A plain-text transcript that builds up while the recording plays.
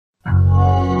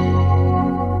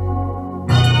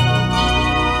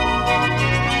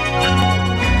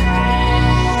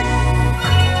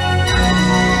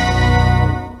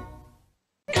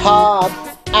pub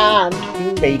and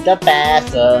meet the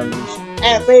Bearsons.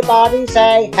 Everybody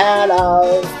say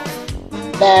hello.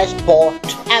 There's Port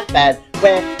and Ben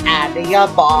with Andy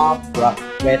and Barbara,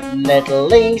 with little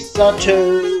Lisa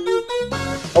too.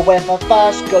 With a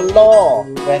first galore,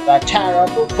 with a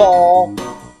terrible fall.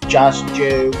 Just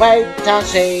you wait and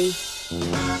see.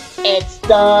 It's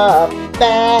the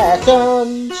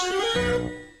Bearsons.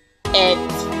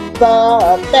 It's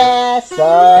the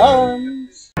Bearsons.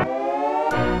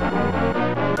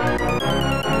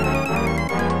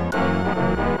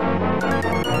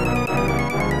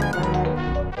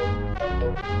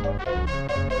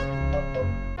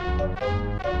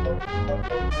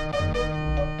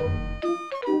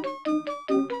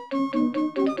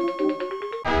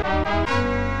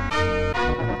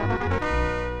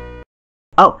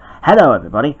 Oh, hello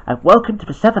everybody, and welcome to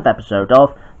the 7th episode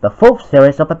of the 4th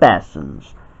series of the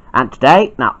Bearsons. And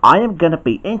today, now I am going to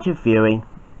be interviewing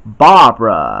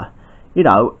Barbara. You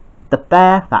know, the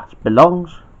bear that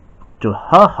belongs to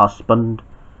her husband,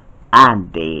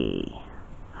 Andy.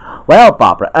 Well,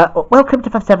 Barbara, welcome to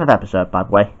the 7th episode, by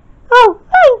the way. Oh,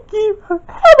 thank you.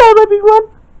 Hello everyone.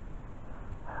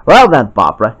 Well then,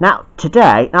 Barbara, now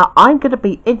I'm going to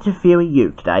be interviewing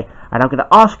you today, and I'm going to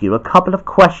ask you a couple of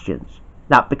questions.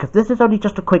 Now, because this is only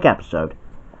just a quick episode.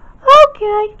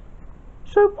 Okay.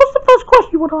 So, what's the first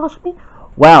question you want to ask me?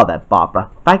 Well then, Barbara,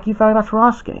 thank you very much for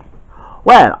asking.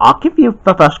 Well, I'll give you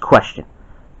the first question.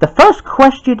 The first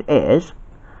question is,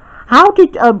 how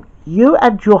did you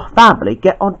and your family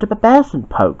get onto the Bearson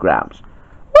programs?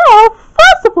 Well,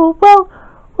 first of all,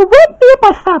 when me and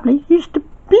my family used to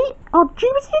be on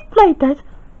GBC Playdates,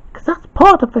 because that's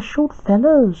part of the Short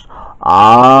Fellows.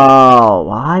 Oh,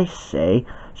 I see.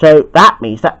 So that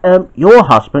means that your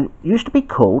husband used to be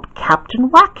called Captain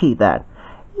Wacky then?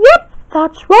 Yep,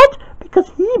 that's right,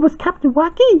 because he was Captain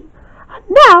Wacky. And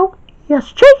now he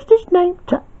has changed his name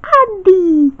to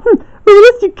Andy.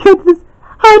 Realistic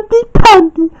Andy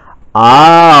Pandy.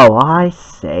 Oh, I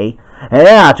see.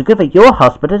 Yeah, it's a good thing your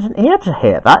husband isn't here to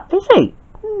hear that, is he?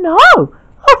 No,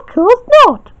 of course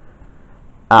not.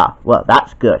 Ah, well,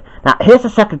 that's good. Now, here's the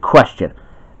second question.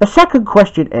 The second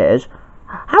question is,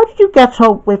 how did you get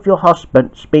on with your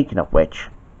husband, speaking of which?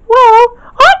 Well,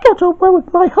 I got on well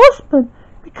with my husband,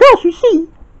 because, you see,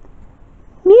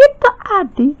 me and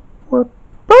Andy were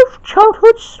both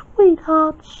childhood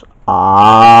sweethearts.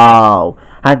 Oh,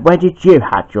 and when did you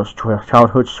have your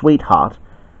childhood sweetheart?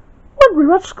 When we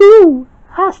were at school,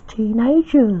 as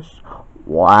teenagers.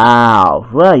 Wow,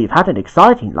 well, you've had an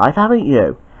exciting life, haven't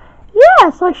you?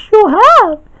 Yes, I sure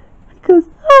have, because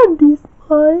Andy's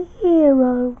my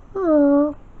hero.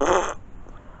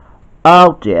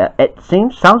 Oh dear, it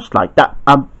sounds like that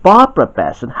Barbara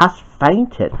Bearson has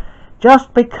fainted,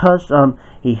 just because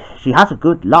she has a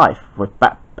good life with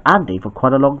Andy for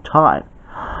quite a long time.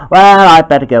 Well, I'd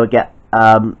better go and get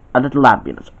a little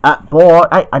ambulance. Boy,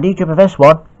 I need you for this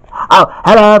one. Oh,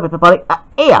 hello everybody.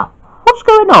 Here, what's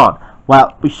going on?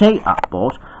 Well, we see,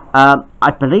 boys,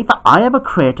 I believe that I am a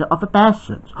creator of the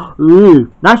Bearsons.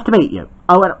 Ooh, nice to meet you.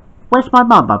 Oh, and where's my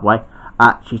mum, by the way?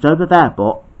 She's over there,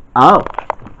 but... Oh.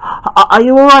 Are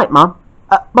you alright, Mum?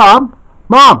 Mum?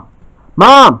 Mum?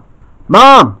 Mum?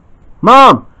 Mum?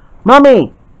 Mum?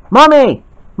 Mummy? Mummy?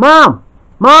 Mum?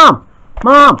 Mum?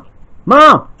 Mum?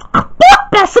 Mum?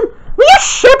 What, Bearson? Will you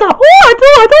shut up? I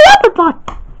don't happen like...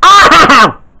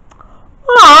 Ow!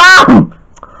 Mum!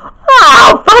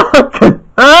 Oh, fucking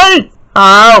hate!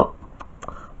 Oh!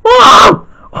 Mum!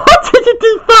 What did you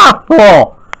do that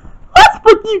for? That's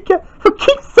what you get for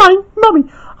keep saying, Mummy.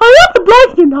 I have to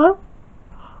blame you now.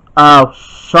 Oh,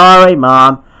 sorry,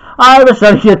 Mum. I was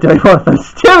only doing one of those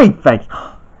Stewie things.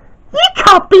 You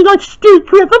can't be like Stu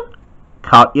Griffin.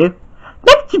 Can't you?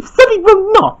 Next you said he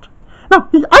will not. Now,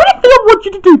 the only thing I want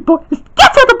you to do, boy, is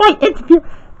get out of my interview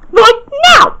right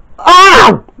now.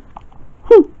 Ow!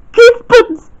 Good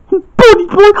buttons, body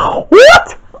boy.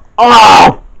 What?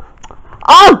 Oh!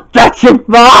 I'll get you,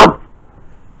 Mum!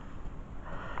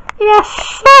 Yeah,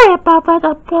 sorry about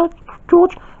that,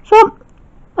 George. So,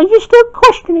 are you still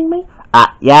questioning me?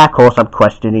 Yeah, of course I'm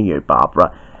questioning you,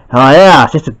 Barbara. Oh, yeah,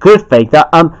 it's just a good thing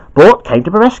that, Bort came to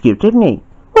the rescue, didn't he?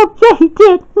 Well, yeah, he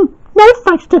did. No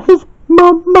thanks to his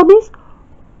mummies.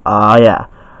 Oh, yeah.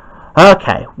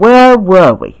 Okay, where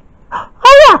were we?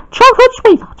 Oh, yeah, childhood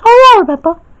sweethearts. Oh, I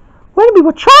remember. When we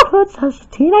were childhoods as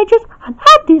teenagers, and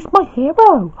Andy's my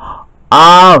hero.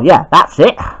 Oh, yeah, that's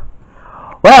it.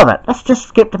 Well then, let's just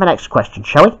skip to the next question,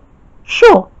 shall we?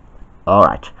 Sure.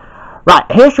 Alright. Right,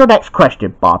 here's your next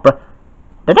question, Barbara.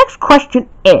 The next question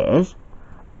is,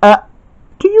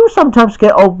 do you sometimes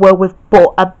get on well with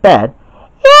Bort and Ben?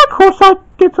 Yeah, of course I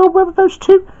get on well with those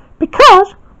two,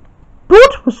 because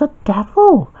Bud was a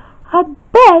devil, and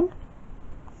Ben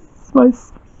is my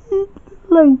sweet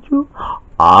little angel.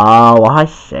 Oh, I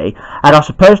see. And I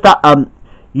suppose that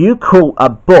you call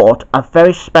Bud a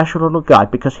very special little guy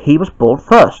because he was born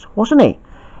first, wasn't he?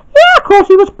 Yeah, of course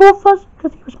he was born first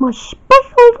because he was my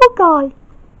special little guy.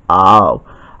 Oh,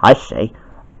 I see.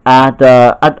 And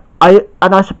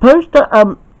I suppose that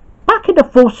back in the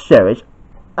fourth series,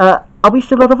 are we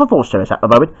still on the fourth series at the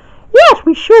moment? Yes,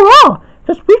 we sure are,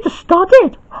 because we've just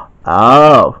started.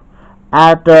 Oh,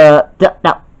 and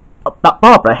now,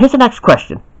 Barbara, here's the next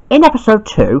question. In episode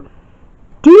 2,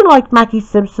 do you like Maggie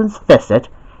Simpson's visit?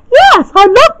 Yes, I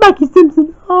love Maggie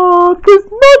Simpson. Oh, because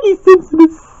Maggie Simpson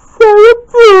is so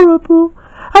adorable.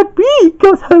 And Bee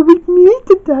goes home with me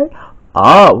today.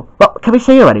 Oh, well, can we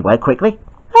see her anyway, quickly?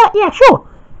 Yeah, sure.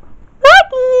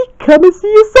 Maggie, come and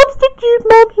see your substitute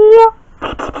mum here.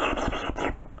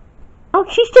 Oh,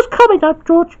 she's just coming up,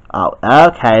 George. Oh,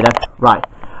 okay then. Right.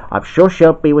 I'm sure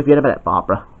she'll be with you in a minute,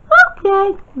 Barbara.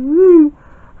 Okay.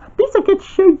 At least I get to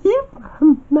show you,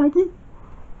 Maggie.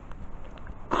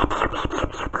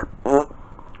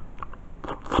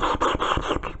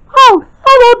 Oh,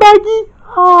 hello, Maggie.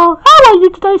 Oh, how are you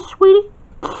today, sweetie?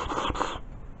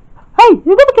 Hey, you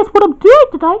never guess what I'm doing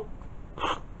today?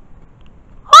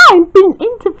 I'm being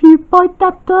interviewed by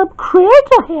that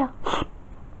creator here.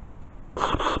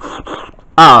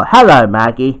 Oh, hello,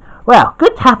 Maggie. Well,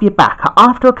 good to have you back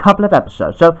after a couple of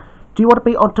episodes. So, do you want to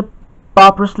be onto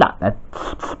Barbara's lap then?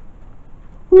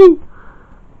 Me.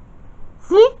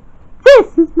 See?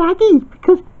 This is Maggie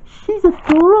because she's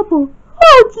adorable.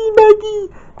 Oh, gee, Maggie.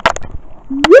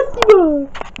 Yes, you are.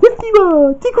 Yes, you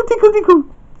are. Tickle, tickle, tickle.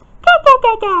 Ga, ga,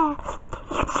 ga, ga.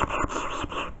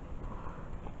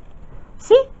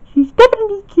 See? She's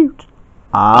definitely cute.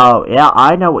 Oh, yeah,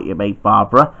 I know what you mean,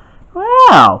 Barbara.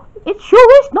 Well, it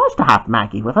sure is nice to have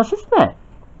Maggie with us, isn't it?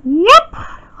 Yep,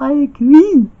 I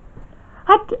agree.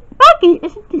 And Maggie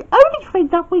isn't the only thing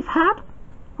that we've had.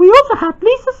 We also had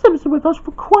Lisa Simpson with us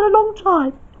for quite a long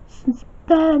time, since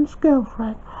Ben's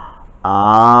girlfriend.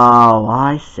 Oh,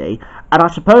 I see. And I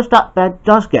suppose that Ben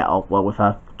does get on well with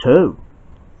her, too.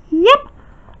 Yep.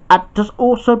 And does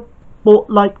also Bud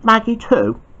like Maggie,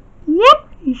 too? Yep,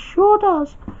 he sure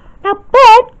does. Now,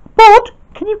 Bud,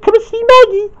 can you come and see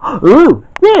Maggie? Ooh,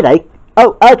 really?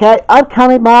 Oh, okay, I'm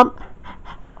coming, Mum.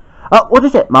 Oh, what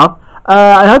is it, Mum?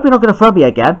 I hope you're not going to throw me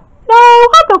again. No,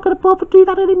 I'm not going to bother do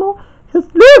that anymore. Because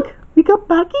look, we got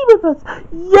Maggie with us.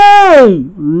 Yay!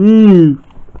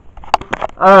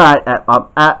 Alright, Mum,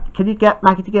 can you get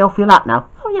Maggie to get off your lap now?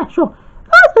 Oh, yeah, sure.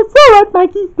 Oh, it's alright,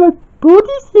 Maggie. Look,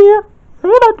 Buddy's here. Say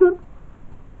hello to him.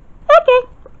 Okay.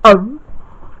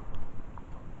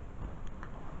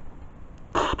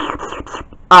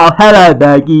 Oh, hello,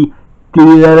 Maggie. Do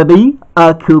you want to be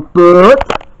Uncle Bud?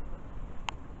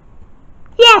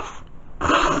 Yes.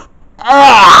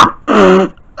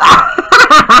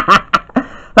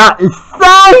 That is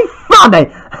so funny.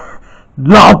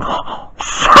 Lob.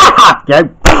 Shut up,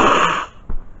 you.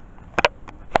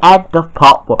 End of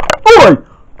part 1. Boy,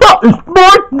 that is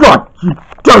my right, you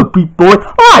dopey boy.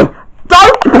 Hey,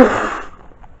 don't.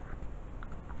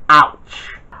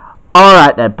 Ouch.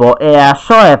 Alright then, boy. Yeah,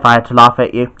 sorry if I had to laugh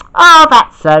at you. Oh,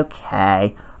 that's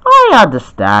okay. I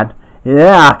understand.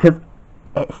 Yeah, because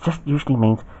it just usually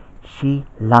means she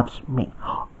loves me.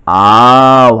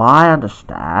 Oh, I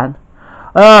understand.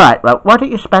 Alright, well, why don't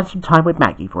you spend some time with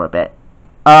Maggie for a bit?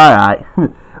 Alright.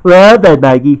 Well then,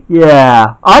 Maggie.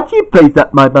 Yeah. Aren't you pleased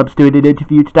that my mum's doing an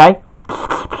interview today?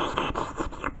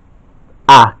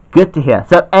 Ah, good to hear.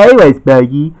 So anyways,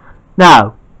 Maggie,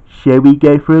 now, shall we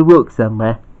go for a walk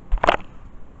somewhere?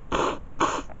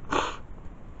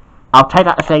 I'll take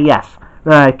that to say yes.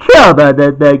 Right, come on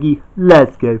then, Maggie.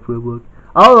 Let's go for a walk.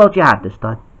 I'll hold your hand this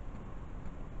time.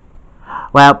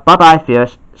 Well, bye-bye,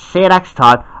 viewers. See you next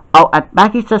time. Oh, and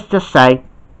Maggie says just say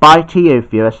bye to you,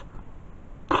 viewers.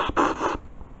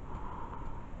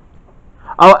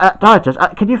 Oh, Dieters,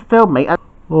 can you film me?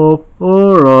 Oh,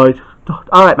 alright.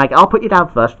 Alright, Maggie, I'll put you down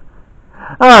first.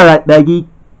 Alright, Maggie,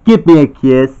 give me a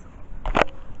kiss.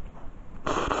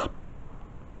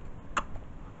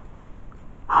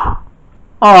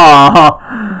 Oh,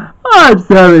 I'm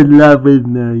so in love with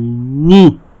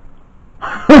Maggie.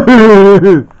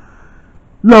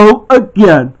 No,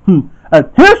 again. And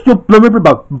here's your blubber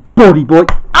body boy.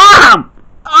 Ah!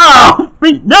 Oh,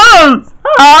 my nose!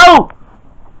 Oh!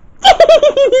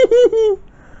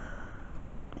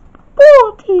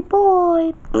 Body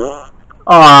boy.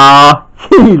 Aw,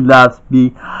 he loves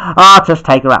me. I'll just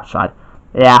take her outside.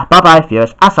 Yeah, bye-bye,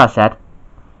 viewers. As I said.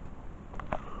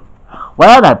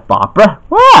 Well then, Barbara.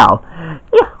 Well,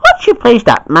 aren't you pleased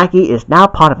that Maggie is now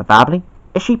part of the family?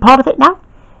 Is she part of it now?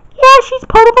 Yeah, she's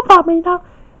part of the family now.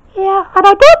 Yeah, and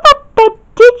I know that Ben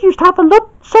did used to have a lot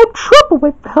same trouble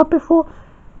with her before,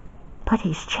 but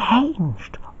he's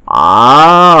changed.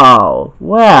 Oh,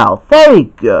 well, very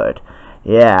good.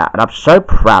 Yeah, and I'm so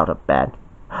proud of Ben.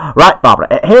 Right,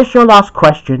 Barbara, here's your last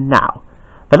question now.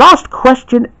 The last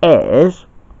question is,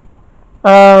 what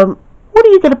are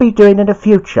you going to be doing in the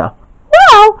future?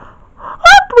 Well,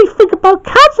 after we think about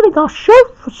cancelling our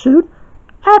show for soon,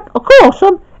 and of course,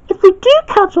 if we do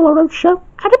cancel our own show,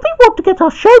 and if we want to get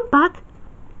our show back,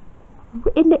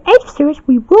 in the 8th series,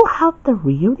 we will have the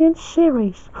reunion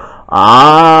series.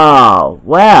 Oh,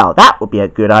 well, that would be a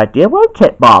good idea, won't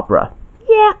it, Barbara?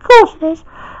 Yeah, of course it is.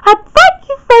 And thank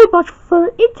you very much for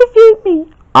interviewing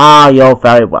me. Ah, you're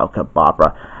very welcome,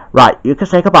 Barbara. Right, you can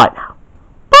say goodbye now.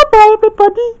 Bye-bye,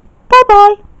 everybody.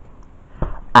 Bye-bye.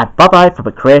 And bye-bye from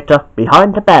the creator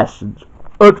behind the Bearsons.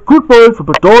 And goodbye from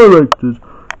the directors.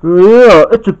 Yeah,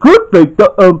 it's a good thing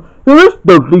that, there is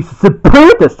no Lisa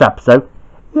Simpson this episode.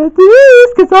 Yes, it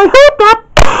is, because I heard that.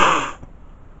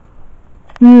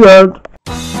 The end.